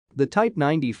The Type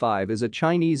 95 is a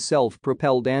Chinese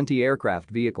self-propelled anti-aircraft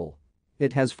vehicle.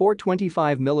 It has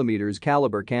 4.25mm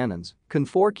caliber cannons, can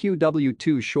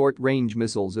 4QW2 short-range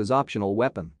missiles as optional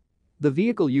weapon. The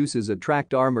vehicle uses a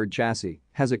tracked armored chassis,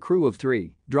 has a crew of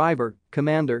 3, driver,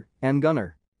 commander, and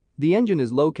gunner. The engine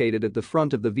is located at the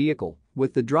front of the vehicle,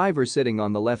 with the driver sitting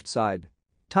on the left side.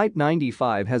 Type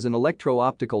 95 has an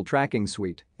electro-optical tracking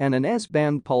suite and an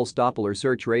S-band pulse-doppler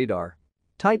search radar.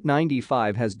 Type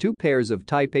 95 has 2 pairs of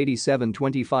Type 87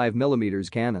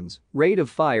 25mm cannons, rate of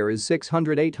fire is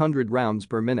 600-800 rounds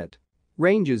per minute.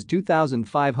 Range is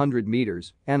 2,500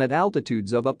 meters and at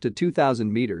altitudes of up to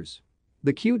 2,000 meters.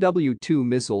 The QW2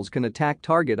 missiles can attack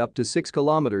target up to 6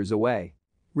 kilometers away.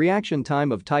 Reaction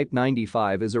time of Type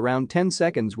 95 is around 10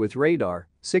 seconds with radar,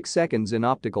 6 seconds in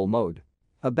optical mode.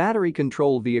 A battery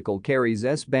control vehicle carries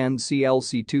S-band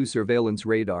CLC-2 surveillance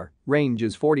radar, range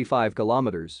is 45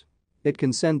 kilometers. It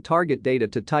can send target data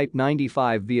to Type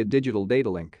 95 via digital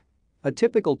datalink. A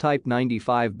typical Type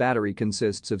 95 battery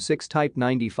consists of 6 Type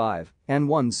 95 and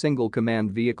 1 single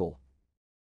command vehicle.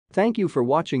 Thank you for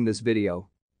watching this video.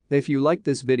 If you liked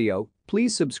this video,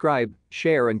 please subscribe,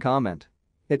 share and comment.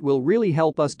 It will really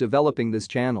help us developing this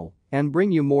channel and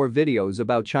bring you more videos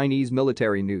about Chinese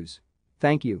military news.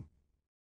 Thank you.